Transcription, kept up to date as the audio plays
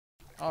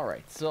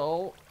Alright,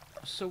 so,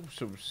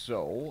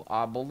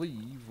 I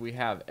believe we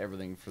have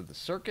everything for the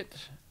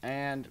circuit,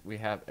 and we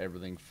have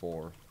everything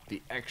for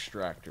the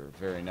extractor.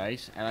 Very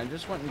nice. And I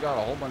just went and got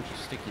a whole bunch of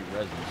sticky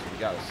resin, so we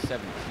got a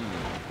 17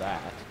 of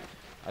that.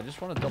 I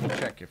just want to double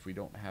check if we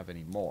don't have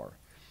any more.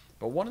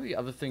 But one of the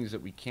other things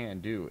that we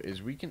can do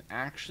is we can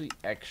actually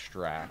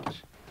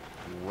extract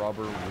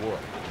rubber wood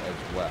as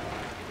well.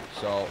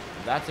 So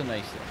that's a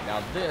nice thing.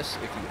 Now this,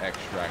 if you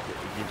extract it,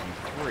 it gives you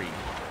 3.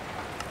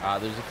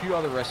 There's a few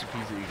other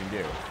recipes that you can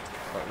do,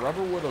 but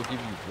rubber wood will give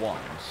you 1.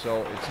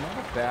 So it's not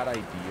a bad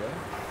idea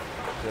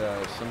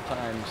to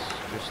sometimes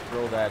just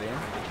throw that in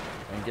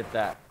and get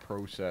that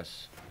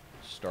process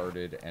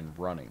started and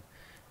running.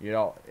 You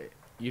know,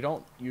 you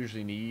don't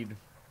usually need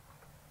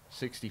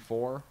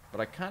 64,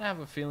 but I kind of have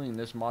a feeling in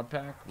this mod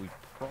pack we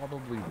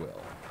probably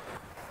will.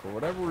 For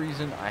whatever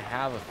reason, I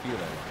have a feeling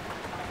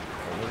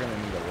that we're going to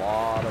need a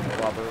lot of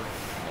rubber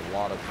and a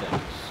lot of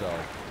things. So,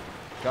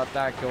 got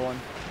that going.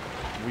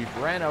 We've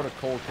ran out of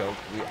coal coke.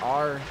 We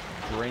are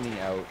draining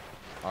out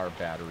our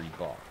battery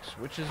box,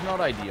 which is not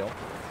ideal,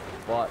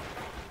 but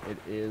it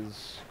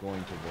is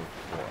going to work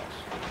for us.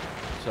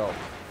 So,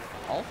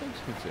 all things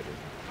considered,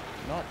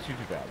 not too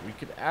bad. We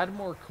could add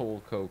more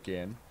coal coke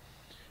in.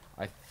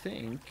 I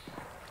think,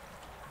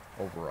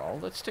 overall,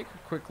 let's take a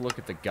quick look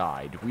at the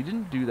guide. We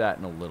didn't do that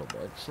in a little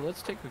bit, so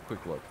let's take a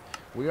quick look.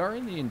 We are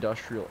in the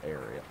industrial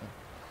area.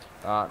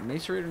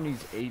 Macerator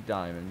needs 8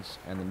 diamonds,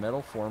 and the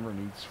metal former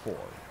needs 4.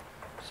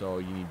 So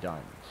you need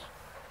diamonds.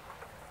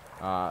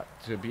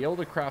 To be able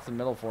to craft the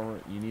metal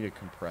former, you need a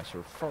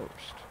compressor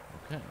first.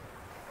 Okay.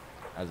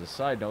 As a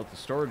side note, the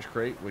storage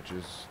crate, which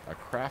is a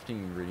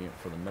crafting ingredient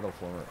for the metal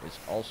former, is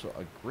also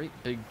a great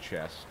big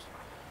chest,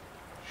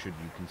 should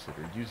you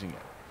consider using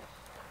it.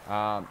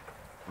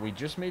 We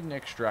just made an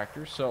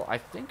extractor, so I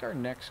think our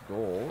next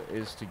goal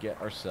is to get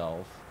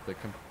ourselves the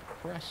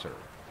compressor.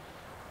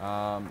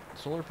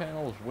 Solar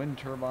panels, wind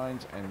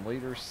turbines, and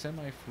later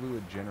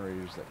semi-fluid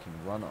generators that can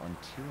run on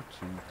tier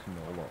 2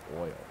 canola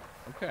oil.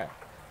 Okay.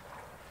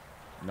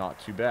 Not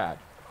too bad.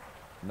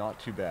 Not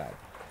too bad.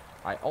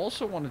 I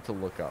also wanted to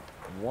look up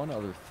one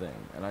other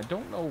thing, and I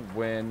don't know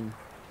when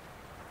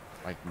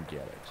I can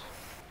get it.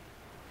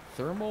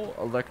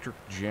 Thermal-electric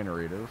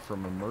generator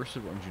from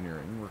Immersive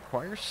Engineering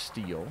requires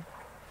steel.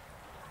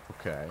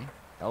 Okay.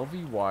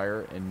 LV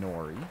wire and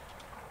nori.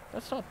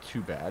 That's not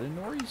too bad, and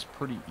nori's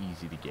pretty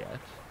easy to get.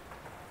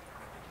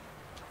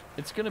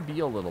 It's going to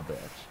be a little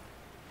bit.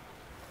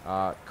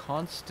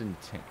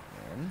 Constantine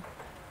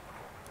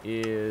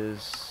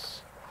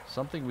is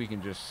something we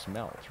can just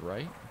smelt,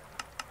 right?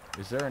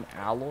 Is there an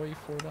alloy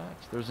for that?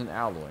 There's an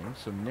alloy,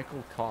 so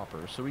nickel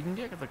copper. So we can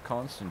get the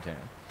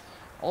Constantine.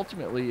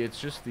 Ultimately, it's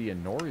just the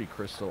nori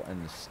crystal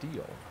and the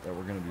steel that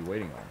we're going to be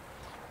waiting on,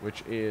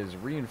 which is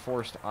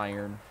reinforced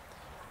iron,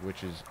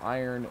 which is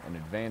iron, an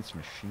advanced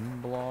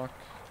machine block,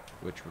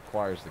 which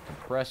requires the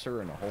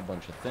compressor and a whole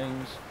bunch of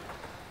things.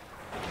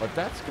 But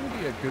that's going to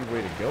be a good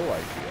way to go, I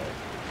feel,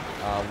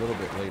 a little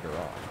bit later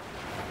on.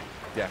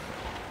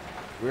 Definitely.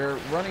 We're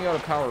running out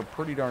of power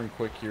pretty darn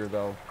quick here,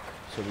 though,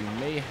 so we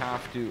may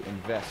have to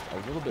invest a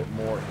little bit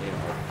more in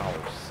our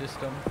power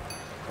system.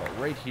 But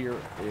right here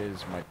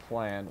is my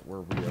plan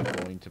where we are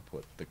going to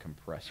put the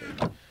compressor.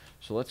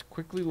 So let's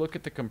quickly look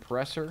at the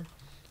compressor.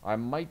 I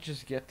might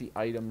just get the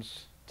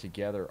items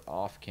together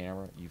off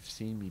camera. You've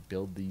seen me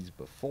build these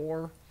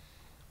before.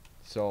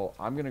 So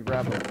I'm going to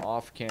grab them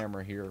off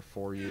camera here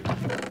for you,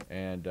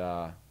 and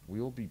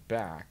we'll be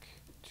back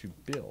to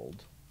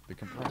build the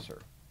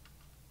compressor.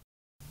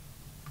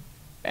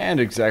 And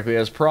exactly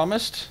as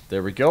promised,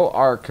 there we go.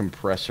 Our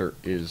compressor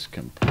is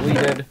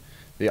completed.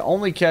 The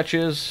only catch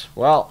is,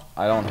 well,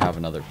 I don't have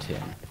another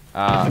tin.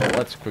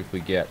 Let's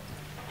quickly get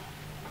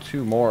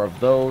 2 more of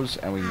those,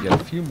 and we can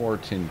get a few more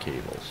tin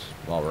cables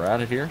while we're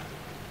at it here.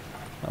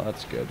 Oh,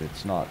 that's good.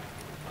 It's not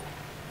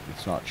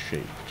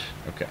shaped.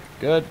 Okay,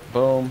 good.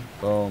 Boom,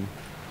 boom.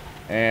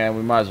 And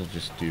we might as well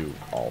just do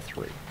all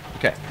 3.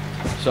 Okay,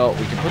 so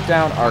we can put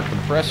down our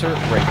compressor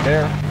right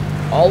there.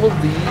 All of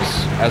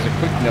these, as a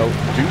quick note,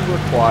 do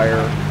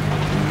require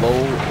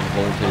low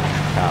voltage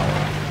power.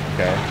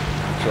 Okay,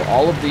 so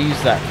all of these,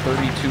 that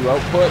 32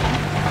 output,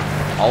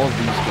 all of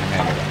these can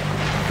handle that.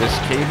 This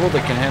cable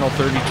that can handle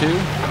 32,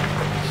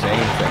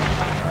 same thing.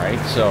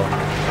 Alright, so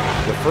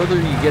the further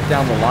you get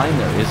down the line,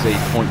 there is a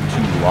 0.2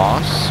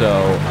 loss. So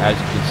as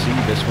you can see,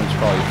 this one's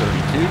probably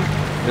 32.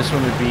 This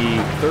one would be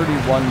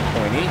 31.8,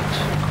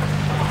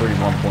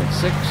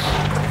 31.6,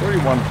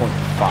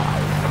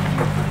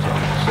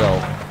 31.5. So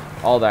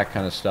all that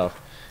kind of stuff.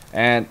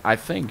 And I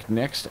think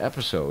next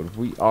episode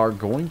we are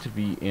going to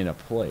be in a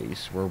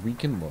place where we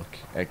can look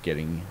at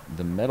getting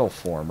the metal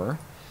former,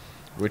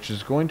 which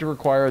is going to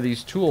require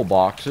these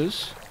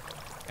toolboxes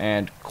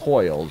and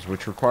coils,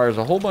 which requires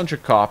a whole bunch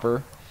of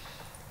copper,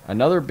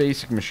 another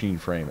basic machine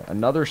frame,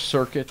 another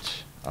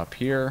circuit up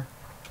here.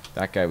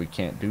 That guy we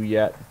can't do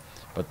yet.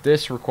 But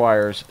this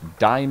requires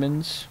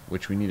diamonds,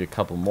 which we need a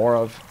couple more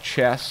of,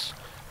 chests,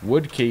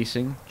 wood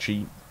casing,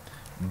 cheap,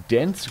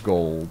 dense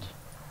gold,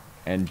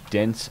 and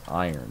dense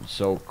iron.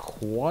 So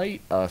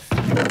quite a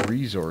few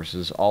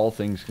resources, all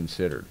things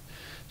considered.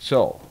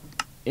 So,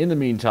 in the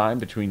meantime,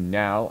 between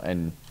now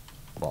and,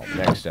 well,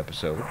 next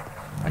episode,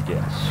 I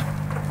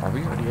guess. Are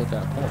we already at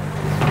that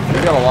point?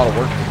 We got a lot of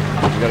work to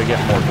do. We got to get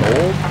more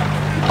gold.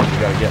 We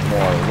got to get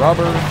more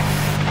rubber.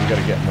 We got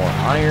to get more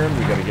iron.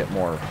 We got to get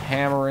more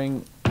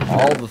hammering.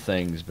 All the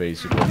things,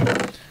 basically.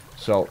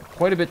 So,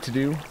 quite a bit to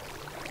do.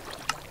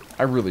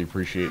 I really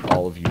appreciate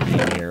all of you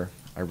being here.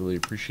 I really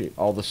appreciate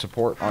all the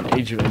support on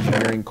Age of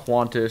Engineering,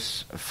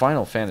 Quantus,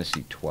 Final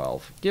Fantasy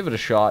 12. Give it a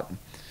shot.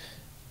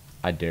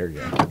 I dare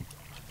you.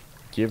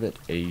 Give it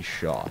a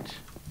shot.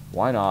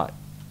 Why not?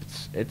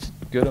 It's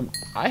good.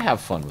 I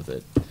have fun with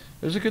it.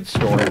 There's a good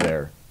story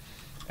there.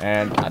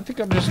 And I think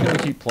I'm just going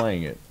to keep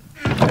playing it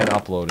and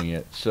uploading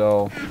it.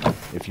 So,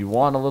 if you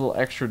want a little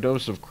extra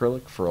dose of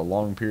Kryllyk for a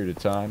long period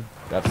of time,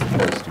 that's the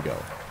place to go.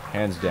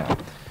 Hands down.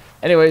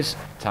 Anyways,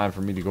 time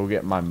for me to go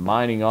get my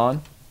mining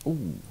on.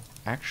 Ooh,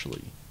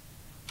 actually,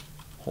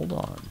 hold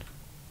on.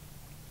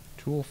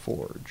 Tool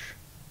forge.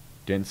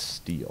 Dense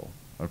steel.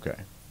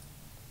 Okay.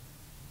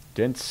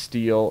 Dense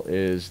steel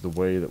is the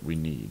way that we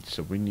need.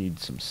 So we need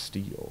some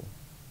steel.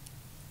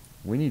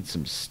 We need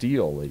some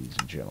steel, ladies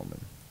and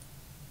gentlemen.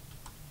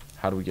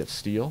 How do we get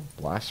steel?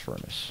 Blast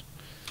furnace.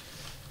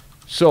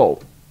 So,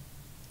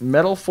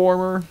 metal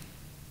former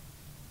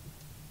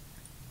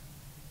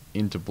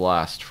into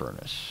blast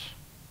furnace.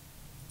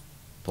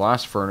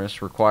 Blast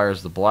furnace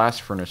requires the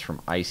blast furnace from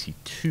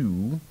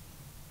IC2,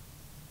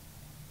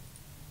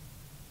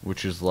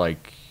 which is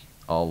like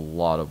a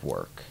lot of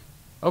work.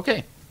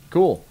 Okay,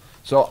 cool.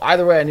 So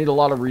either way, I need a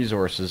lot of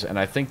resources, and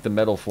I think the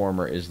metal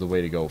former is the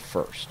way to go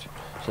first.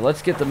 So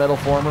let's get the metal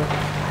former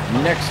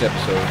next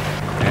episode,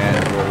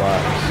 and we'll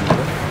see you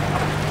then.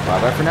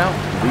 Bye-bye for now.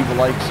 Leave a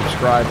like,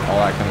 subscribe, all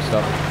that kind of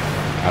stuff.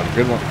 Have a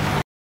good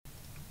one.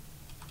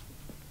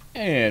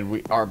 And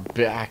we are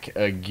back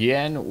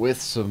again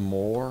with some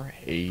more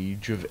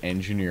Age of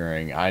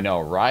Engineering. I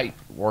know, right?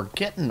 We're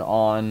getting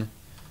on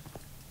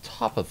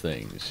top of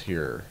things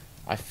here.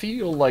 I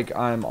feel like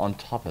I'm on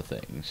top of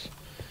things.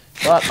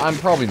 But I'm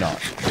probably not.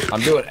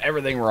 I'm doing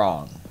everything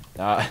wrong.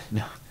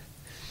 No.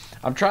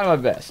 I'm trying my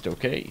best,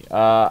 okay?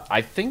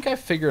 I think I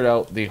figured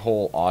out the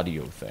whole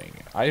audio thing.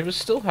 I was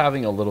still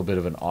having a little bit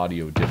of an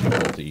audio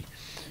difficulty,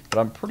 but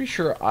I'm pretty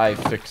sure I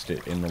fixed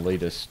it in the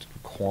latest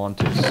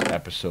Quantus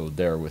episode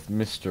there with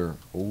Mr.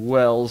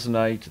 Wells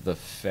Knight, the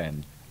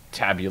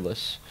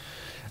Fantabulous.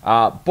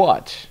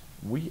 But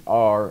we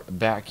are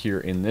back here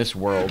in this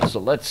world, so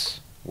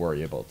let's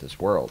worry about this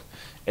world.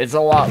 It's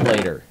a lot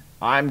later.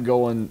 I'm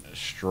going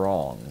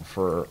strong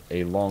for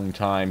a long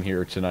time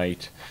here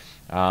tonight,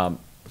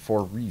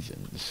 for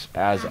reasons,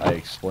 as I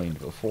explained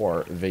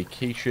before,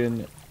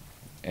 vacation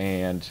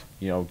and,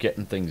 you know,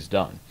 getting things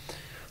done.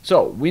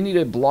 So, we need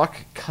a block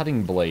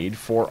cutting blade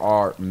for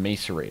our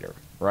Macerator,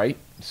 right?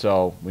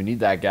 So, we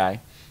need that guy.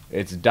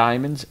 It's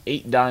diamonds,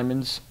 8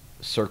 diamonds,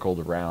 circled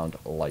around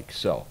like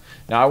so.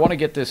 Now, I want to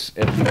get this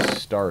at least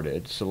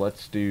started, so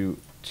let's do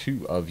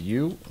 2 of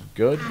you.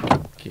 Good.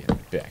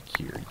 Get back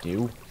here,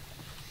 you.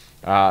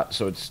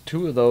 So it's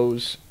 2 of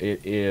those.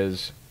 It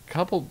is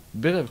a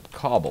bit of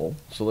cobble.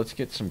 So let's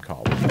get some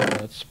cobble.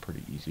 That's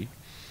pretty easy.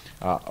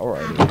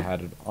 Alright, I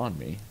had it on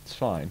me. It's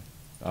fine.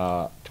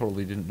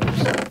 Totally didn't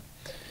notice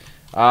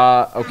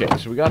that. Okay,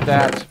 so we got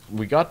that.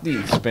 We got the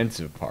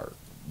expensive part.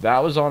 That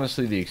was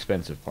honestly the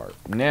expensive part.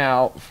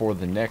 Now, for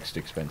the next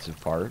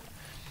expensive part,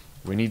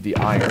 we need the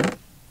iron.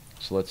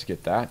 So let's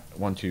get that.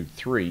 1, 2,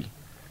 3,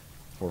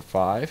 4,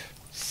 5,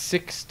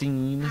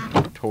 16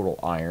 total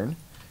iron.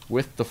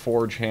 With the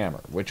forge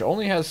hammer, which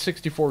only has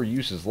 64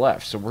 uses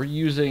left, so we're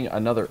using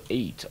another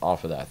 8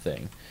 off of that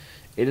thing.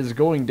 It is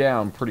going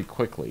down pretty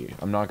quickly,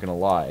 I'm not going to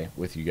lie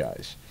with you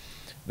guys.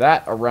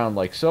 That, around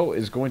like so,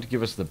 is going to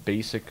give us the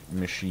basic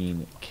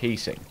machine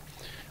casing.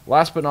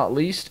 Last but not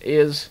least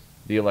is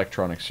the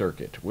electronic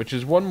circuit, which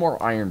is 1 more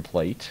iron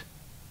plate.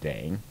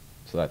 Dang,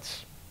 so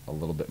that's a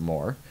little bit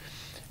more.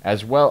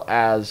 As well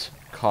as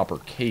copper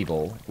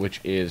cable,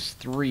 which is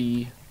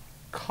 3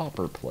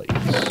 copper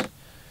plates.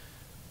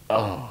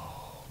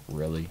 Oh,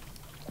 really?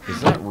 Is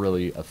that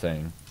really a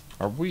thing?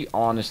 Are we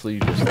honestly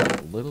just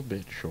a little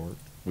bit short?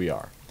 We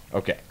are.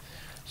 Okay.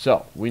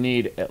 So, we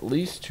need at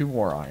least 2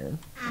 more iron,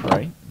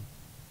 right?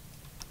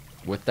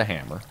 With the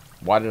hammer.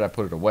 Why did I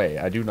put it away?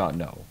 I do not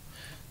know.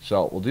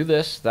 So, we'll do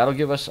this. That'll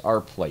give us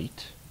our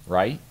plate,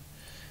 right?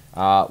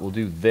 We'll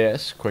do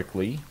this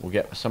quickly. We'll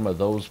get some of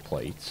those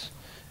plates.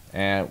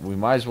 And we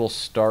might as well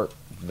start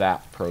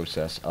that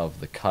process of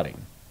the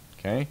cutting.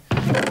 Okay,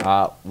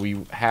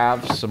 we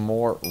have some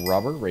more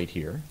rubber right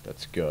here.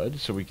 That's good.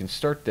 So we can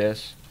start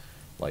this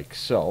like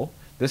so.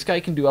 This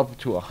guy can do up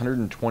to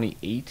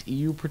 128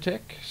 EU per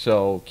tick.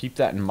 So keep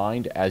that in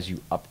mind as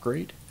you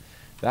upgrade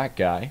that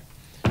guy.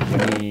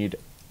 We need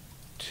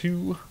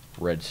 2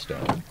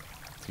 redstone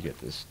to get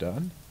this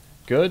done.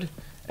 Good.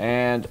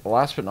 And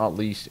last but not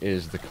least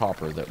is the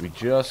copper that we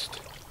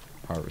just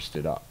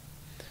harvested up.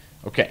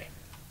 Okay,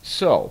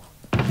 so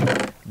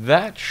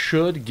that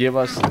should give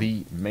us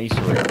the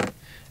Macerator.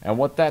 And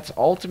what that's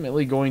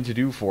ultimately going to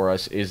do for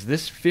us is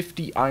this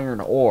 50 iron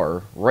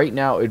ore, right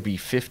now it'd be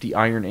 50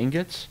 iron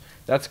ingots,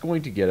 that's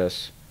going to get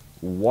us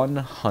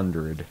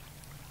 100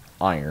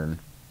 iron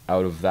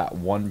out of that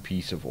one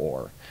piece of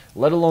ore.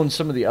 Let alone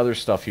some of the other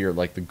stuff here,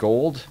 like the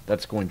gold,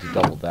 that's going to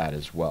double that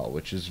as well,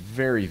 which is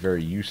very,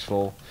 very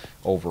useful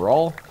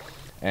overall,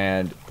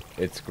 and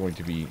it's going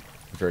to be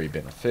very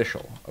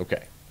beneficial.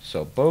 Okay,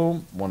 so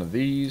boom, one of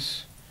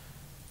these,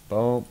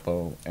 boom,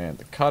 boom, and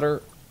the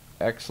cutter,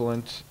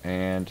 excellent,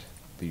 and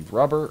the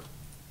rubber,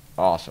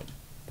 awesome.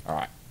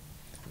 Alright,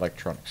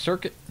 electronic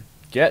circuit,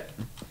 get,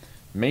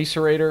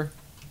 macerator,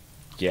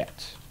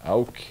 get,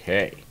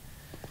 okay.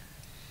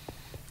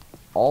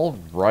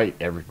 Alright,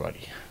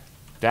 everybody,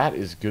 that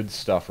is good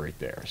stuff right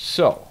there.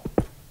 So,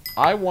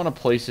 I want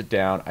to place it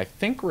down, I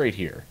think right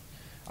here.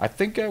 I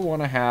think I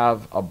want to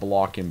have a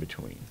block in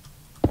between.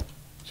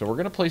 So we're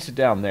going to place it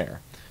down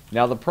there.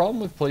 Now the problem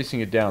with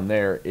placing it down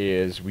there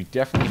is we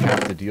definitely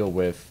have to deal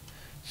with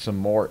some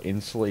more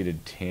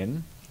insulated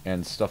tin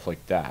and stuff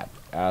like that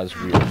as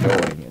we are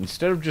going,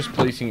 instead of just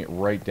placing it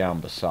right down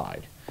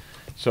beside.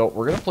 So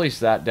we're going to place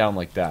that down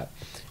like that.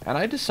 And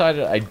I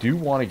decided I do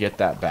want to get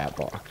that bat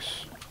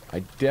box. I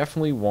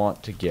definitely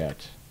want to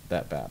get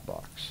that bat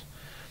box.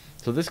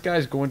 So this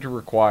guy's going to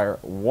require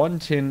 1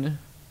 tin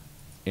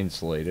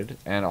insulated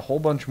and a whole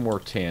bunch more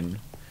tin,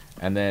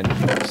 and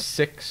then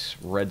 6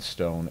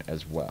 redstone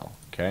as well.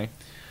 Okay,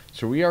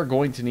 so we are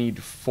going to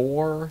need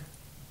 4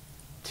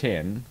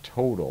 tin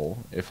total,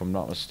 if I'm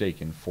not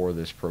mistaken, for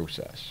this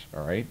process.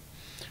 Alright,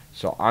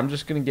 so I'm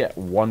just gonna get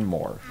 1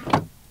 more,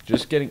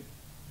 just getting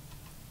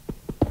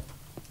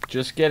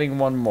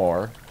 1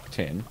 more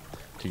tin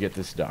to get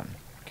this done.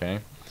 Okay,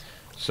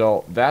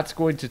 so that's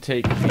going to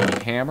take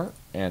the hammer,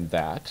 and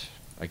that,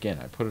 again,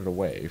 I put it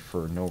away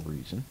for no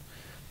reason.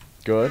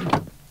 Good.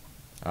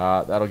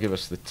 That'll give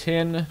us the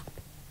tin.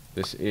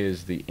 This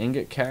is the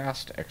ingot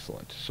cast.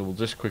 Excellent. So we'll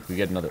just quickly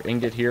get another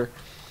ingot here.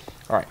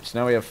 Alright, so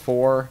now we have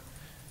 4.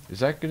 Is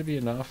that going to be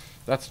enough?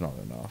 That's not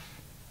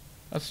enough.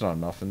 That's not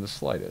enough in the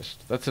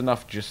slightest. That's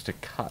enough just to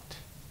cut.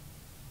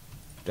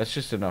 That's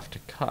just enough to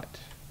cut.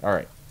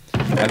 Alright.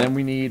 And then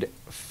we need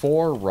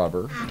 4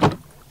 rubber,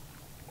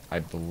 I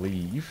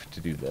believe,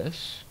 to do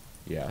this.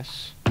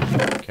 Yes.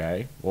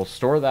 Okay. We'll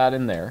store that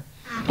in there.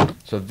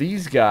 So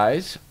these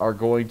guys are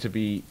going to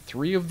be,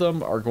 3 of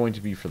them are going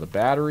to be for the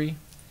battery,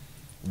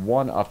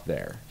 1 up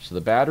there. So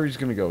the battery's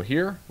going to go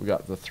here. We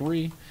got the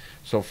 3.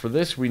 So for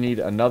this we need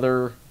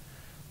another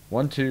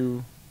 1,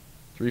 2,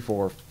 3,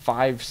 4,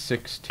 5,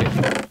 6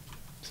 tin.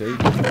 See? You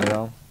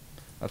know?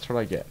 That's what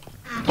I get.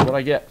 That's what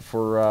I get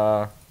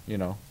for, you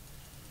know,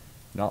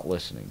 not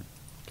listening.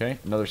 Okay?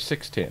 Another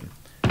 6 tin.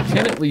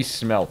 Tin at least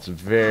smelts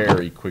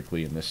very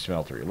quickly in this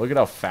smeltery. Look at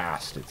how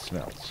fast it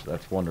smelts.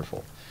 That's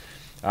wonderful.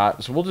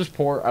 So we'll just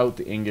pour out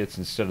the ingots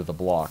instead of the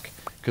block,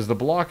 because the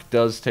block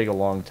does take a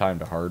long time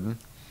to harden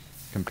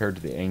compared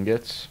to the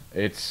ingots.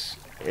 It's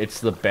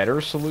the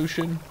better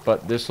solution,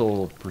 but this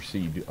will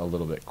proceed a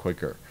little bit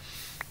quicker.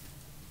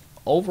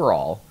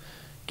 Overall,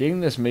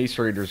 getting this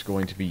Macerator is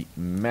going to be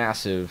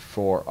massive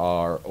for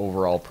our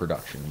overall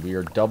production. We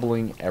are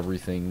doubling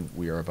everything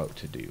we are about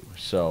to do.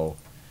 So,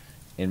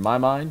 in my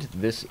mind,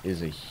 this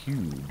is a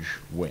huge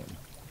win.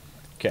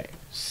 Okay,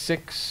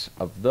 6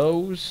 of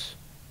those.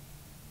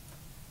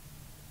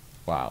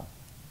 Wow.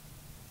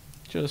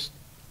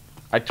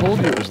 I told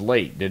you it was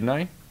late, didn't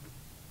I?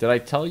 Did I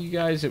tell you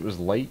guys it was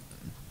late?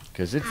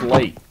 Because it's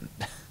late.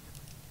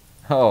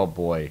 Oh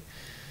boy.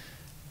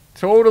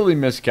 Totally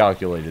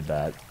miscalculated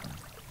that.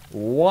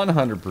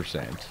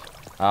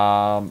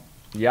 100%.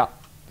 Yeah.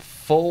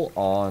 Full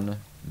on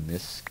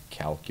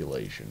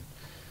miscalculation.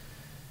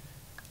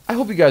 I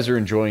hope you guys are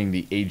enjoying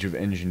the Age of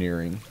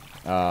Engineering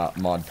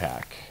mod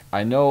pack.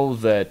 I know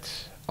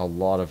that a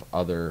lot of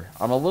other...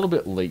 I'm a little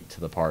bit late to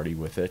the party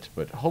with it,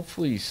 but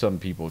hopefully some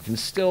people can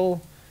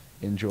still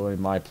enjoy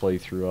my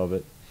playthrough of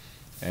it,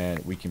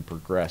 and we can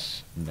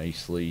progress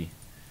nicely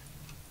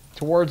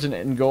towards an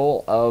end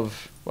goal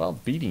of, well,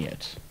 beating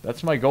it.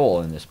 That's my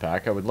goal in this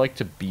pack. I would like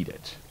to beat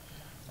it,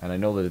 and I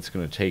know that it's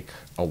going to take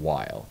a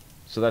while,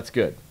 so that's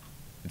good.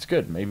 It's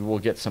good. Maybe we'll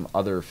get some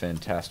other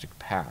fantastic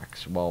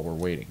packs while we're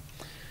waiting.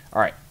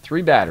 Alright,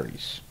 3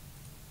 batteries.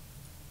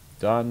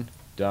 Done,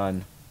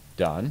 done,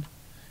 done.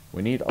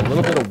 We need a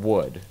little bit of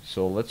wood,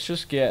 so let's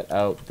just get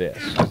out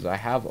this, because I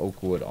have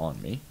oak wood on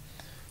me.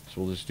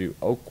 So we'll just do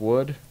oak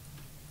wood,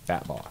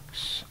 bat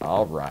box.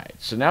 Alright,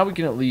 so now we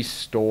can at least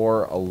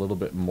store a little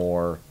bit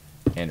more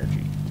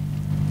energy.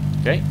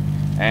 Okay,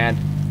 and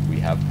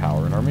we have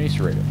power in our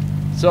Macerator.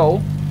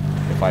 So,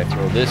 if I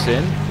throw this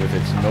in with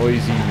its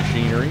noisy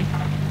machinery,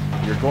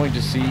 you're going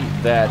to see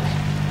that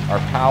our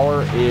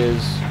power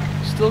is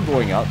still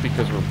going up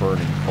because we're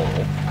burning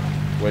coal,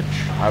 which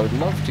I would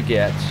love to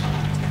get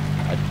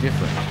a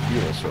different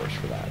fuel source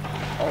for that.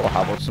 Oh,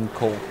 how about some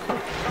coal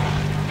coke?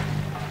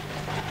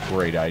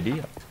 Great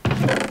idea.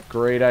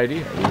 Great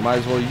idea. We might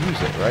as well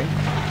use it, right?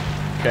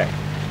 Okay.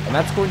 And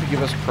that's going to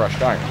give us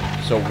crushed iron.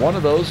 So one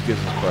of those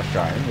gives us crushed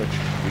iron, which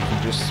we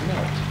can just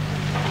smelt.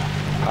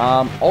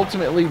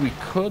 Ultimately, we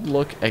could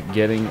look at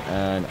getting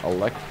an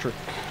electric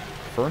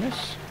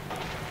furnace.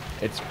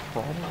 It's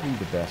probably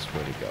the best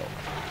way to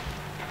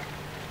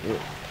go.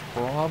 It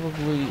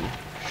probably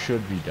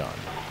should be done.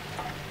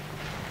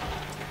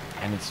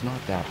 And it's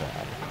not that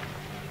bad.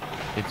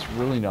 It's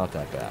really not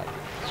that bad.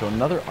 So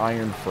another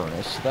iron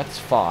furnace. So that's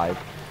 5.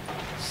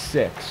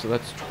 6. So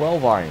that's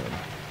 12 iron.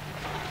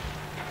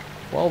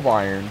 12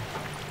 iron.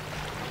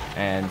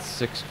 And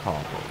 6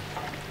 copper.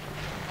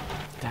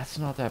 That's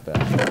not that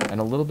bad.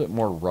 And a little bit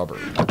more rubber,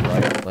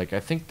 right? Like, I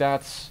think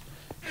that's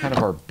kind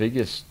of our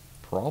biggest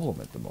problem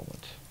at the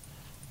moment.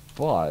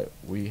 But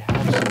we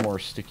have some more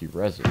sticky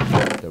resin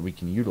that we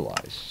can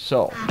utilize.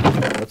 So,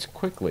 let's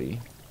quickly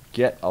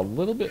get a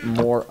little bit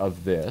more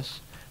of this.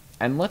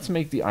 And let's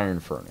make the iron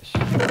furnace.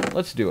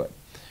 Let's do it.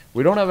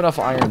 We don't have enough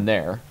iron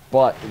there,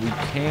 but we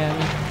can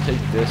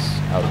take this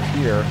out of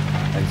here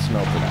and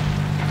smelt it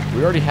out.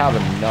 We already have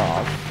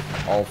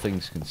enough, all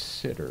things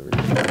considered,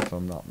 if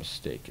I'm not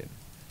mistaken.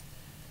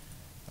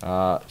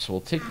 So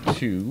we'll take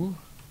 2.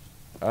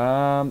 You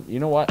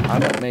know what? I'm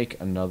going to make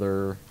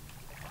another...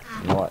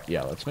 You know what?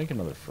 Yeah, let's make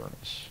another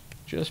furnace.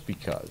 Just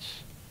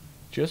because.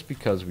 Just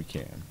because we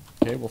can.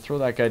 Okay, we'll throw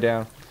that guy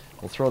down.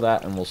 We'll throw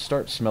that, and we'll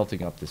start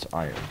smelting up this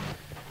iron.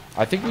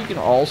 I think we can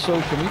also...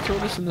 Can we throw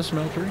this in the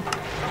smeltery?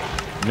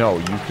 No,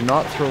 you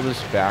cannot throw this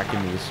back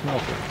into the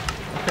smelter.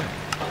 Okay.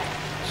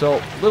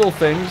 So, little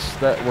things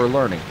that we're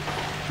learning.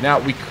 Now,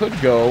 we could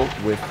go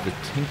with the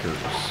Tinker's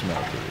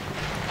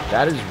smeltery.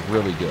 That is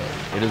really good.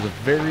 It is a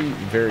very,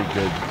 very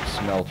good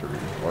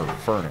smeltery, or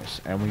furnace,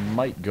 and we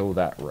might go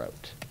that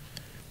route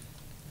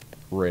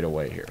right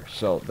away here.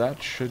 So,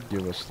 that should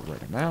give us the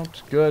right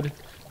amount. Good.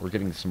 We're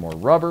getting some more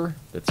rubber.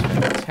 That's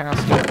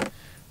fantastic.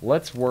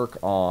 Let's work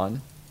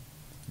on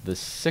the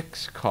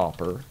 6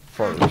 copper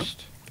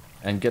first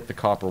and get the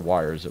copper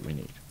wires that we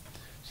need.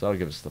 So that'll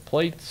give us the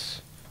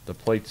plates. The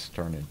plates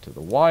turn into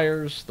the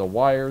wires. The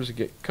wires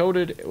get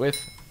coated with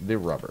the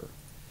rubber.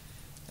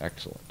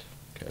 Excellent.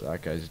 Okay,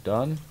 that guy's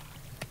done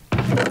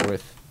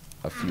with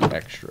a few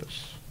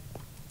extras.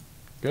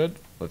 Good.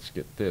 Let's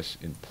get this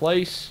in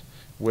place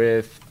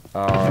with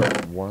our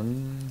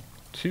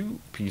 2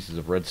 pieces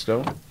of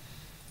redstone.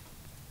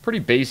 Pretty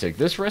basic.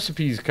 This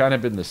recipe's kind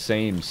of been the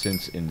same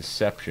since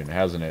inception,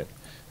 hasn't it?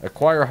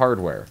 Acquire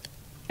hardware.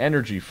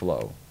 Energy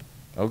flow.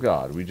 Oh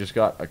god, we just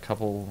got a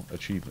couple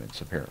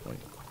achievements, apparently.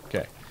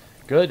 Okay.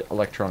 Good.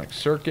 Electronic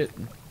circuit.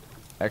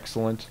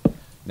 Excellent.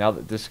 Now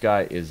that this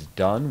guy is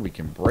done, we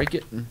can break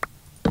it.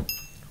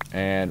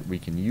 And we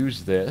can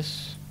use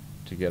this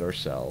to get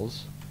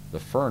ourselves the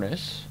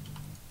furnace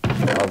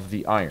of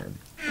the iron.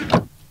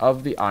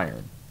 Of the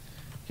iron.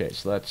 Okay,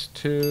 so that's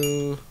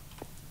 2.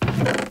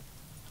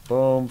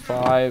 Boom,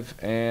 5,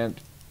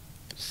 and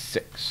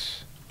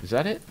 6. Is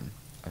that it?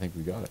 I think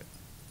we got it.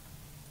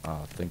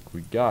 I think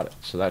we got it.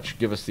 So that should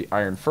give us the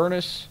iron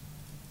furnace.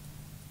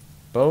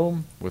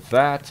 Boom, with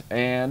that,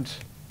 and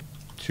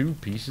 2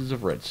 pieces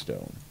of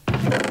redstone.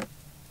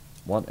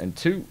 1 and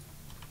 2.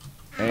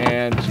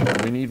 And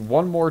we need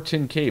 1 more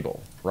tin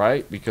cable,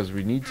 right? Because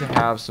we need to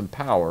have some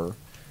power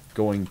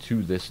going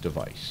to this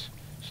device.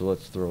 So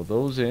let's throw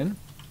those in.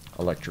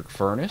 Electric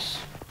furnace.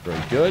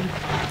 Very good.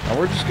 And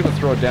we're just going to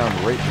throw it down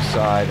right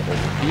beside over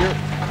here.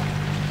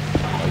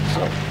 Like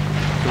so.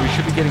 So we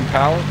should be getting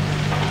power.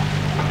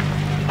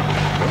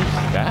 What does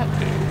that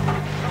do?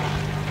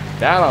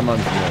 That I'm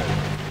unfamiliar.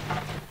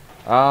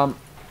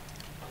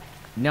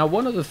 Now,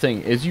 one other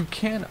thing is you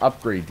can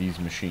upgrade these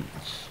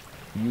machines.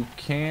 You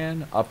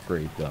can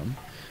upgrade them.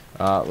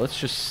 Let's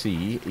just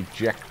see.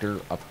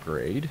 Ejector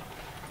upgrade.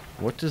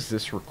 What does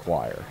this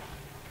require?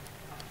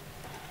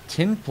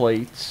 Tin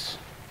plates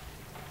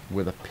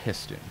with a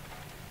piston.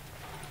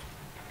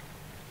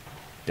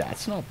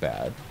 That's not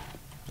bad.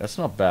 That's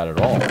not bad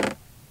at all.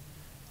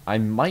 I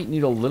might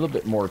need a little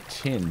bit more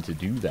tin to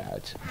do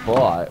that,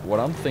 but what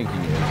I'm thinking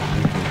is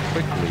we can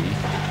quickly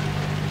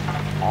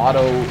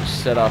auto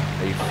set up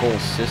a full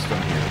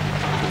system here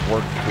to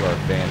work to our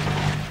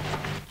advantage.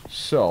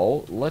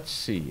 So, let's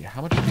see.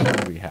 How much tin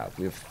do we have?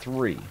 We have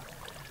 3.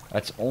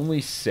 That's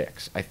only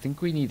 6. I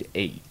think we need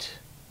 8,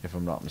 if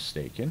I'm not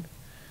mistaken.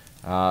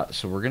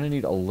 So we're going to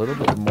need a little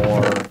bit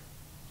more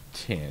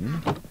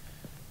tin.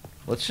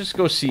 Let's just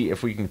go see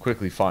if we can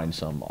quickly find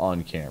some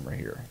on camera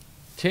here.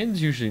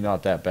 Tin's usually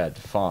not that bad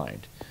to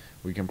find.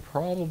 We can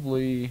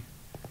probably...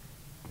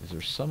 Is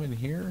there some in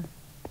here?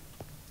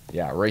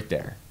 Yeah, right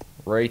there.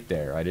 Right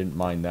there. I didn't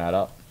mine that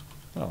up.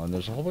 Oh, and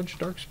there's a whole bunch of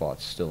dark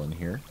spots still in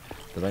here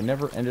that I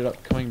never ended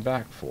up coming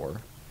back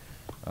for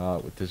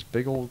with this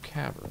big old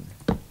cavern.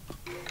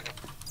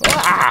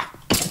 Ah!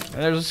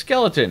 And there's a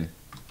skeleton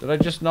that I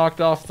just knocked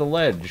off the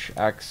ledge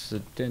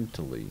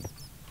accidentally.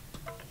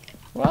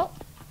 Well,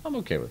 I'm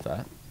okay with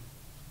that.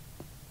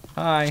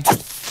 Hi.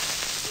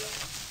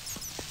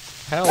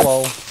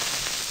 Hello.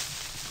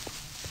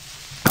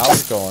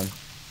 How's it going?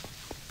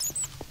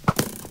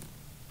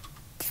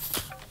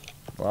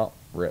 Well,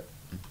 rip.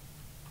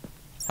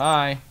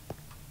 Hi.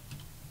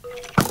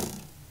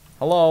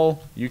 Hello.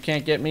 You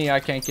can't get me, I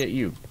can't get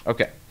you.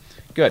 Okay,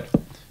 good.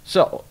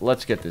 So,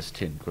 let's get this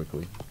tin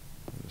quickly.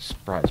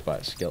 Surprised by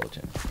a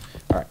skeleton.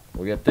 Alright,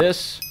 we'll get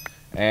this.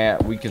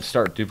 And we can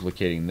start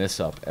duplicating this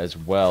up as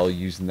well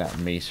using that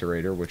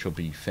Macerator, which will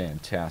be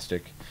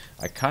fantastic.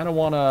 I kind of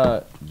want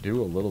to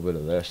do a little bit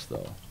of this,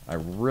 though. I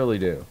really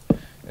do.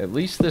 At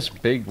least this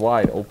big,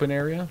 wide open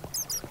area,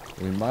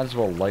 we might as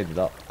well light it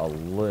up a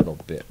little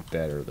bit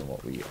better than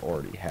what we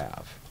already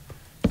have.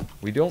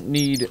 We don't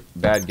need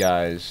bad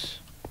guys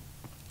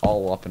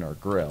all up in our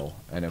grill,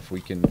 and if we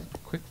can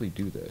quickly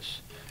do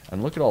this,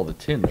 and look at all the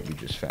tin that we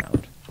just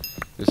found.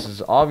 This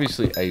is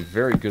obviously a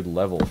very good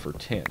level for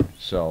tin,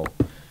 so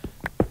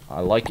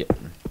I like it.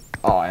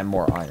 Oh, and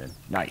more iron.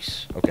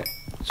 Nice. Okay.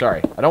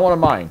 Sorry, I don't want to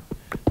mine.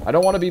 I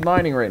don't want to be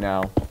mining right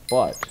now,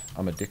 but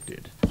I'm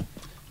addicted.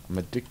 I'm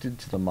addicted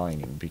to the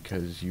mining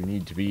because you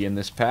need to be in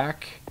this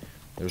pack.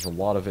 There's a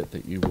lot of it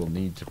that you will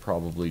need to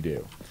probably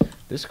do.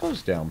 This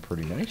goes down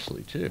pretty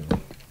nicely, too.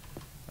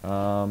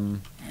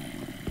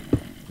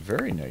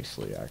 Very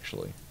nicely,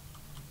 actually.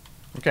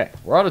 Okay,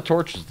 we're out of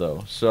torches,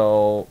 though,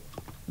 so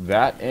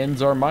that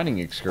ends our mining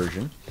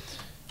excursion.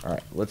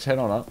 Alright, let's head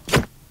on up.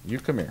 You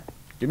come here.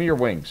 Give me your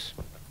wings.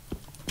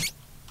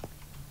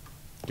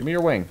 Give me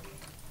your wing.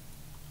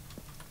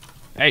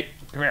 Hey,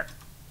 come here.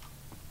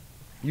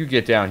 You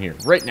get down here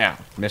right now,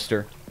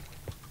 mister.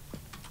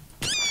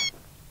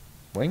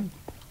 Wing?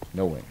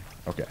 No wing.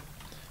 Okay.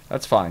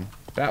 That's fine.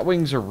 Bat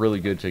wings are really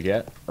good to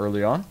get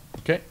early on.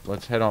 Okay,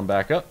 let's head on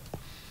back up.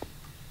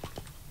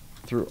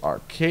 Through our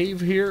cave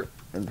here.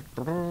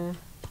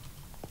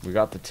 We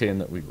got the tin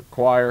that we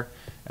require.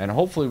 And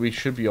hopefully we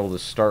should be able to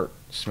start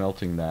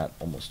smelting that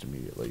almost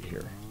immediately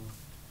here.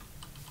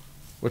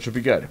 Which would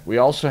be good. We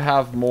also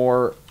have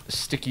more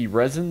sticky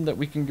resin that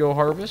we can go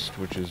harvest,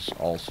 which is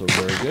also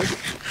very good.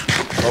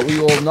 But we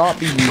will not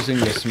be using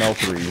the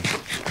smeltery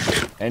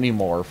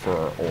anymore for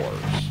our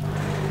ores.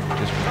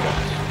 Just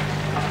because.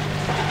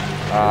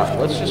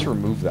 Let's just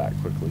remove that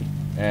quickly.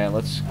 And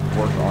let's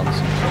work on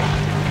some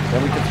tin.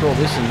 Then we can throw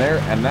this in there,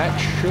 and that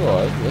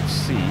should, let's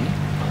see.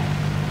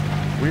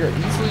 We are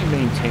easily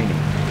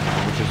maintaining,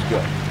 which is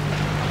good.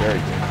 Very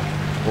good.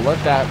 We'll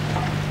let that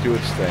do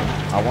its thing.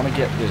 I want to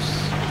get this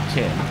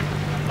tin.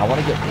 I want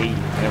to get 8,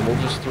 and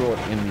we'll just throw it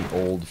in the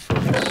old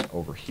furnace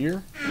over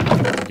here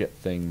to get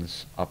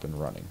things up and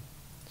running.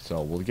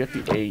 So we'll get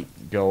the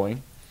 8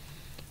 going.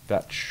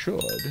 That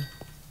should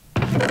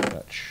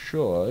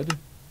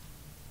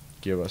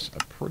give us a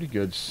pretty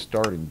good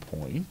starting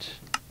point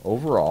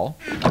overall.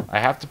 I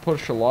have to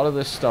push a lot of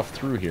this stuff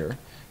through here,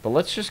 but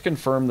let's just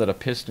confirm that a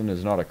piston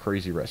is not a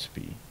crazy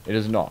recipe. It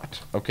is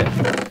not. Okay,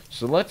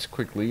 so let's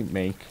quickly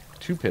make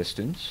 2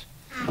 pistons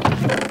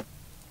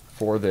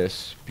for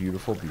this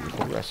beautiful,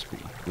 beautiful recipe.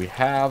 We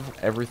have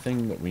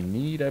everything that we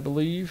need, I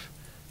believe.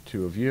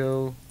 2 of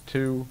you,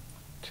 2,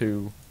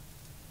 2,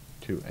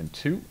 2, and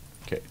 2.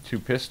 Okay, 2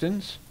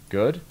 pistons.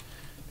 Good.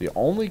 The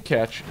only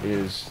catch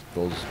is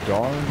those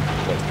darn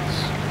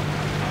plates.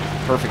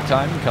 Perfect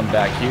time. Come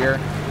back here.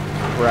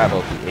 Grab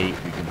out the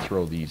 8. We can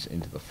throw these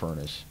into the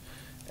furnace.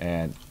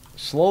 And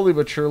slowly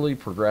but surely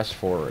progress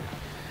forward.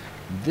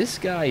 This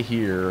guy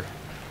here,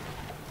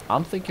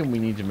 I'm thinking we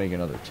need to make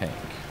another tank.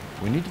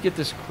 We need to get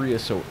this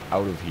creosote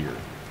out of here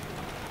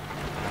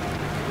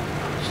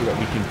so that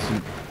we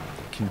can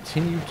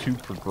continue to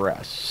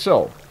progress.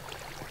 So,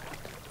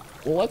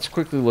 let's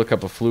quickly look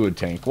up a fluid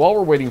tank while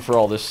we're waiting for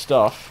all this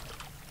stuff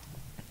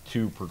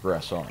to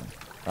progress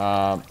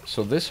on.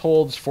 So this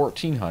holds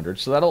 1,400,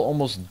 so that'll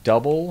almost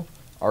double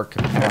our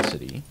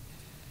capacity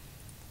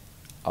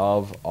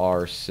of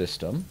our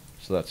system.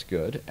 So that's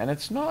good. And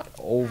it's not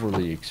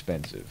overly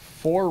expensive.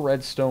 4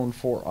 redstone,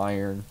 4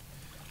 iron.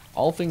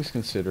 All things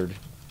considered,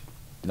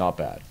 not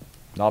bad.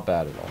 Not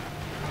bad at all.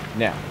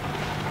 Now,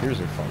 here's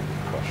a fun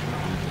question.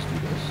 Can we just do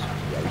this?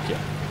 Yeah, we can.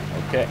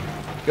 Okay,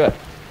 good.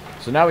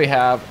 So now we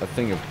have a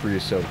thing of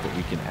creosote that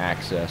we can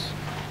access.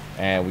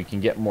 And we can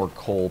get more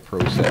coal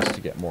processed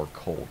to get more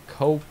coal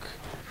coke.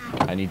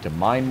 I need to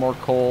mine more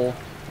coal.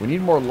 We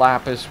need more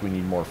lapis. We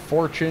need more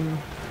fortune.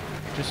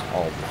 Just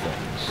all the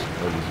things,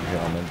 ladies and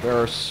gentlemen. There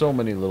are so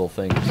many little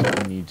things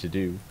that we need to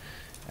do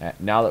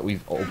now that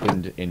we've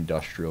opened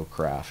industrial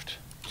craft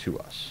to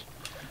us.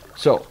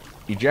 So,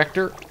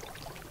 ejector.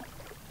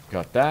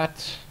 Got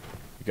that.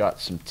 We got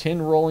some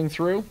tin rolling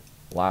through.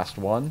 Last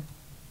one.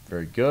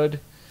 Very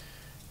good.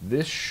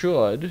 This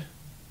should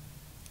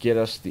get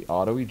us the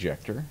auto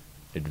ejector.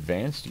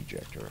 Advanced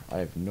ejector. I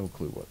have no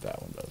clue what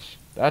that one does.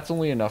 That's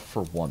only enough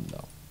for 1,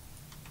 though.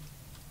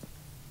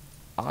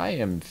 I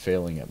am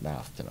failing at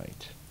math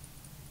tonight.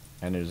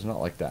 And it is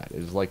not like that. It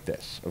is like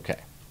this. Okay.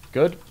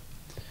 Good.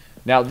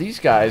 Now, these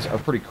guys are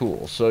pretty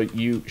cool. So,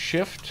 you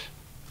shift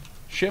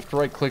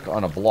right click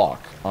on a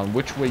block on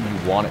which way you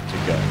want it to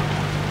go.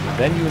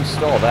 Then you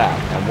install that.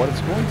 And what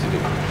it's going to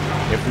do,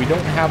 if we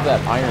don't have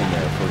that iron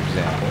there, for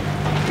example,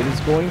 it is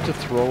going to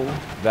throw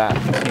that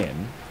tin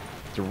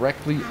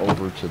directly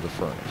over to the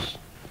furnace.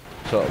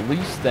 So at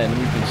least then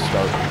we can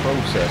start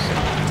processing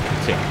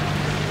tin.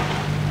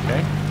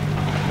 Okay?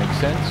 Makes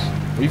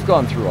sense? We've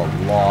gone through a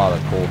lot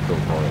of coal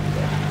coke already.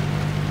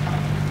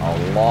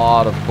 A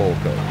lot of coal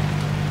coke.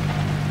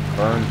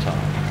 burn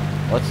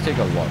time. Let's take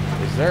a look.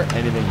 Is there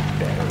anything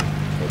better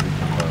that we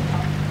can burn?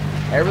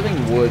 Everything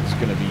wood's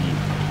going to be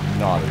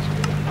not as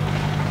good.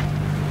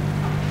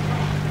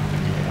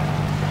 Yeah.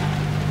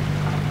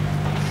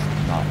 It's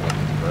not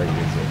looking great,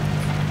 is it?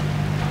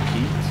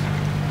 Peat,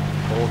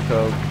 coal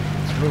coke.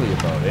 It's really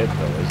about it,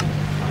 though, isn't it?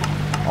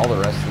 All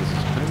the rest of this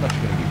is pretty much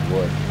going to be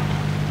wood.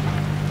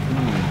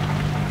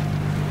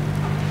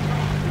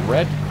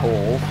 Red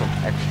coal from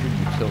Extra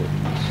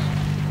Utilities,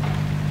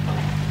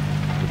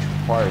 which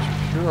requires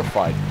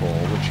purified coal,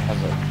 which has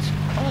a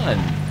ton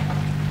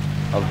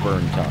of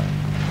burn time.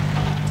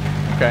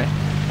 Okay.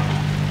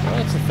 Well,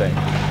 that's the thing.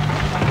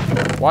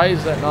 Why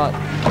is that not...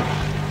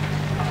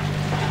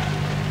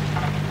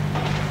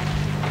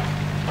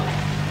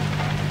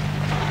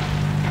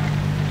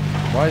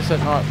 Why is that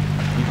not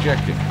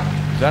ejecting?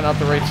 Is that not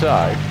the right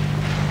side?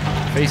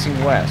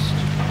 Facing west.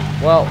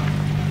 Well,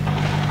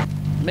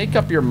 make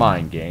up your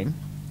mind, game.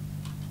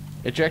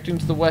 Ejecting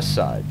to the west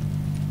side.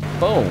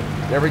 Boom.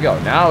 There we go.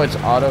 Now it's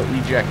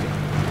auto-ejecting.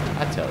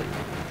 I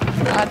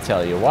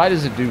tell you. Why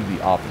does it do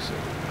the opposite?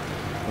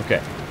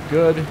 Okay.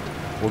 Good.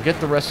 We'll get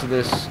the rest of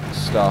this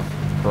stuff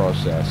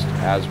processed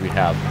as we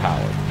have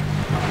power.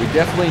 We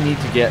definitely need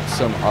to get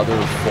some other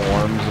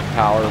forms of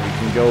power. We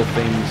can go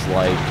things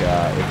like,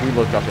 if we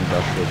look up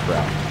industrial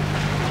craft,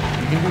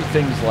 you can do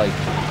things like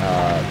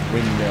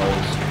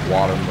windmills,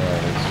 water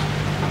mills.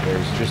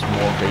 There's just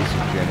more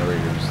basic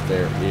generators.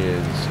 There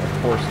is, of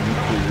course,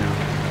 nuclear.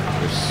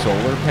 There's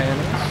solar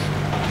panels.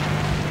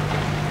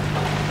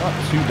 Not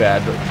too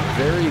bad, but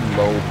very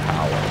low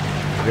power.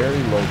 Very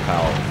low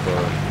power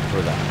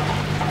for that.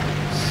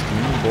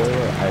 Steam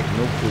boiler, I have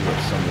no clue what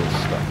some of this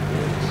stuff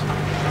is.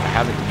 I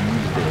haven't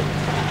used it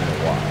in a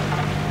while.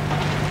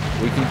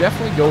 We can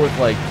definitely go with,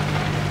 like,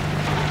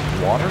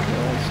 water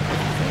mills, I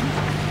think.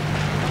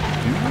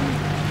 Do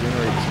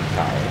generate some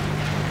power.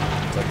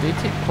 But they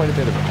take quite a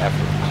bit of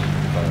effort,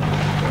 if I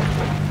remember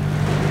correctly.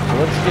 So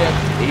let's get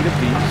 8 of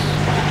these.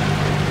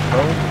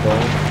 Boom,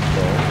 boom,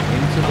 boom,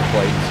 into the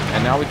plates.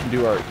 And now we can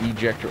do our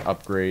ejector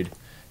upgrade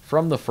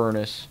from the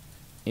furnace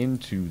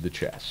into the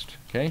chest.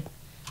 Okay?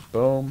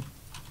 Boom.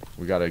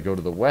 We got to go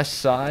to the west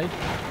side.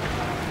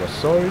 West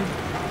side.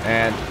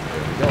 And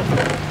there we go.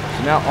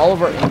 So now all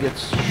of our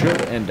ingots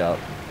should end up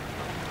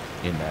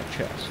in that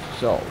chest.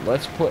 So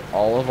let's put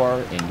all of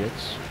our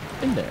ingots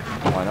in there.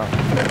 Why not?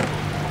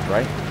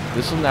 Right?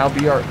 This will now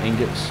be our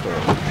ingot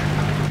storage.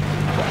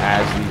 So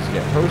as these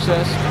get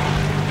processed,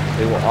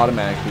 they will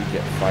automatically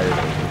get fired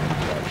over into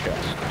that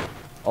chest.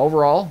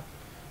 Overall,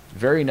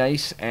 very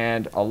nice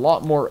and a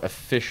lot more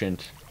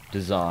efficient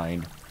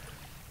design,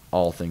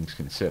 all things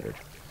considered.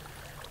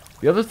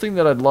 The other thing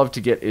that I'd love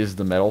to get is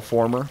the metal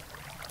former.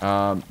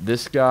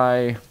 This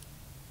guy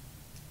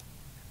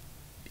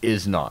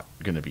is not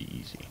going to be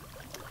easy.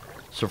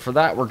 So for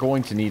that, we're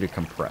going to need a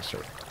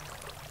compressor,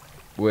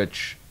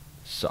 which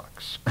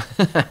sucks.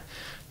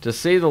 To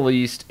say the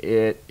least,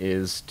 it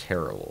is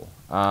terrible.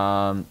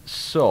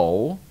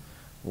 So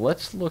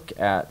let's look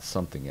at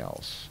something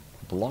else.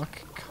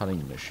 Block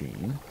cutting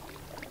machine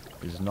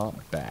is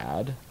not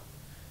bad.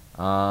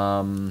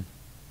 Recycler,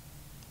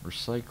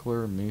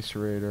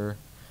 macerator,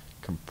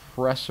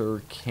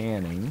 compressor,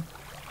 canning,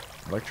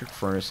 electric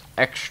furnace,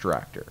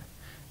 extractor.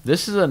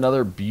 This is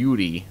another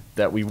beauty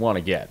that we want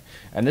to get.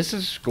 And this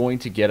is going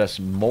to get us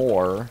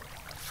more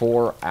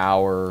for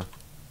our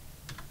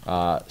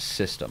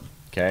system.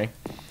 Okay?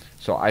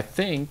 So I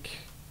think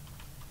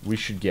we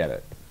should get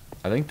it.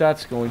 I think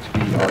that's going to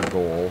be our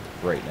goal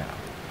right now.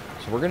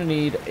 So we're going to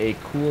need a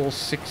cool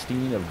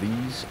 16 of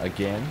these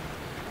again.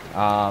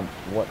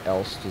 What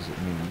else does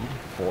it need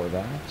for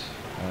that?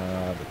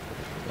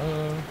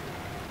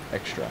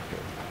 Extractor.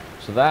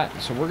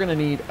 So we're going to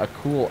need a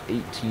cool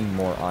 18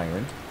 more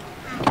iron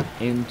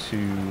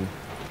into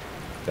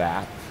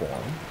that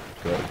form.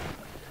 Good.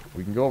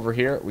 We can go over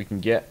here. We can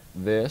get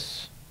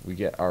this. We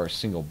get our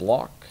single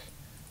block.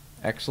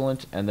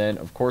 Excellent. And then,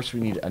 of course, we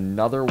need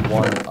another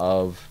one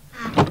of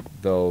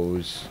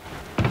those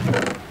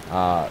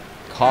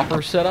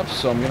copper setups.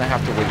 So I'm going to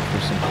have to wait for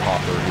some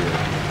copper here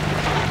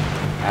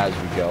as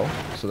we go.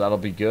 So that'll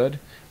be good.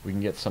 We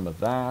can get some of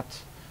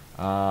that.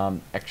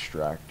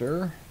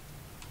 Extractor.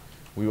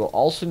 We will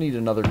also need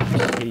another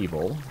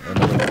cable,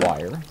 another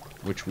wire,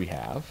 which we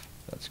have.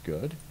 That's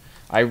good.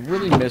 I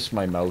really miss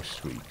my mouse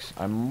tweaks.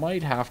 I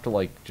might have to,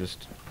 like,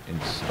 just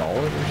install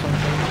it or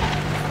something.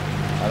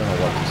 I don't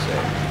know what to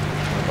say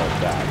about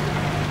that.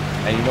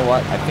 And you know what?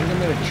 I think I'm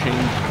going to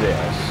change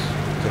this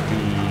to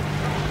be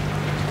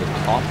the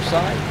top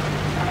side.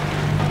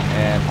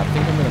 And I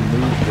think I'm going to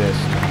move this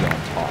to be on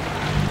top.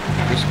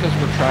 Just because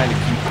we're trying to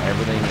keep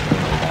everything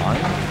in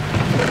line,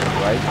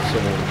 right? So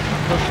we'll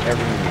push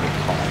everything to the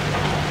top.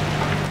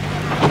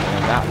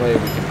 And that way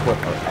we can put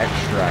our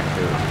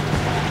extractor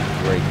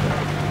right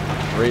there.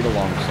 Right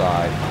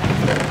alongside.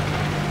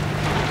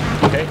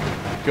 Okay,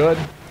 good.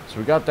 So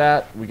we got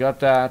that. We got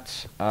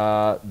that.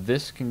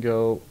 This can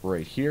go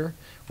right here.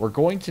 We're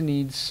going to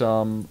need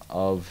some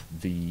of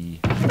the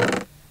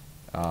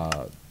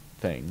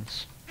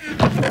things.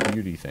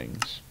 beauty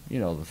things. You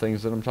know the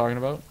things that I'm talking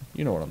about?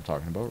 You know what I'm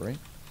talking about, right?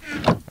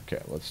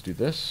 Okay, let's do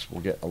this.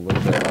 We'll get a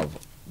little bit of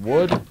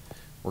wood.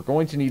 We're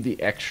going to need the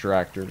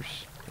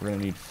extractors. We're going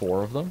to need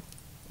 4 of them.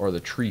 Or the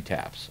tree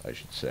taps, I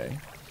should say.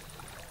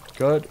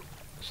 Good.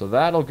 So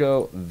that'll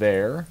go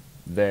there,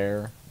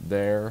 there,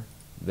 there,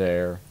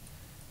 there,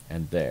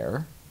 and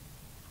there.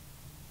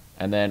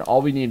 And then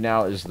all we need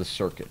now is the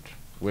circuit,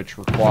 which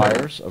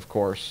requires, of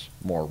course,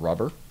 more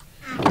rubber,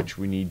 which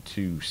we need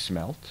to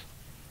smelt.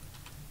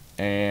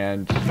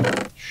 And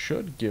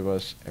should give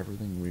us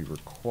everything we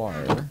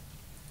require.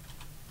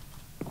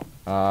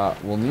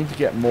 We'll need to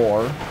get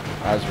more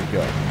as we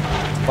go.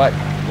 But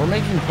we're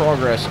making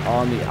progress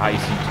on the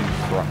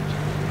IC2 front.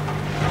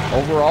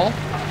 Overall,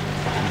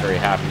 I'm very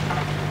happy.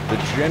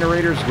 The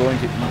generator is going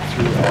to eat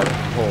through our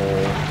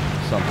coal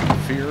something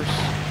fierce,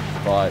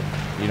 but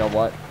you know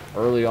what?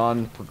 Early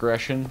on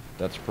progression,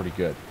 that's pretty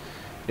good.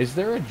 Is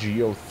there a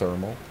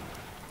geothermal?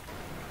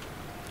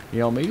 You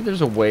know, maybe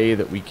there's a way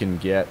that we can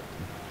get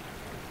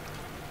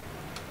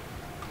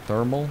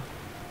thermal?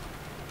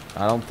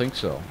 I don't think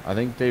so. I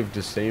think they've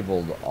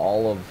disabled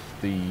all of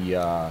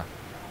the,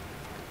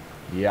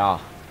 yeah,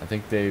 I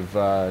think they've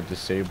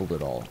disabled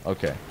it all.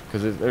 Okay,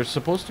 because there's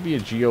supposed to be a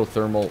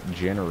geothermal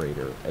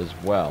generator as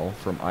well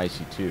from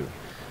IC2,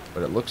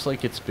 but it looks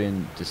like it's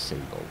been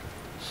disabled.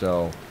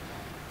 So,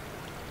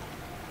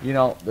 you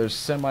know, there's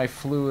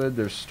semi-fluid,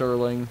 there's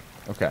sterling.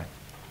 Okay.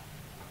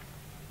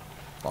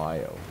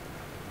 Bio.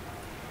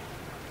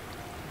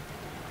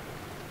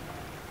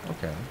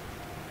 Okay.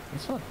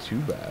 It's not too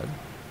bad.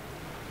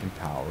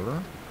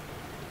 Empower.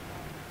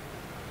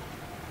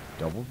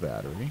 Double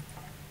battery.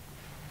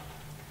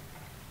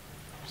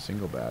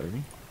 Single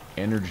battery.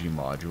 Energy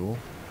module.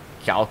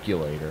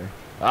 Calculator.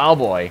 Oh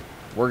boy.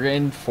 We're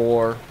in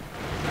for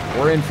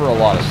a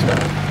lot of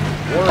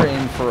stuff. We're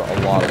in for a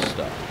lot of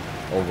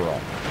stuff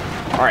overall.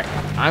 Alright,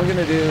 I'm going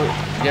to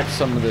get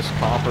some of this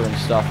copper and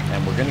stuff,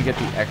 and we're going to get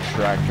the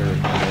extractor,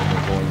 and then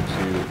we're going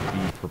to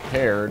be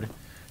prepared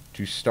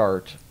to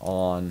start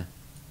on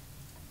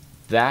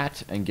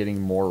that and getting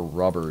more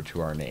rubber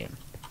to our name.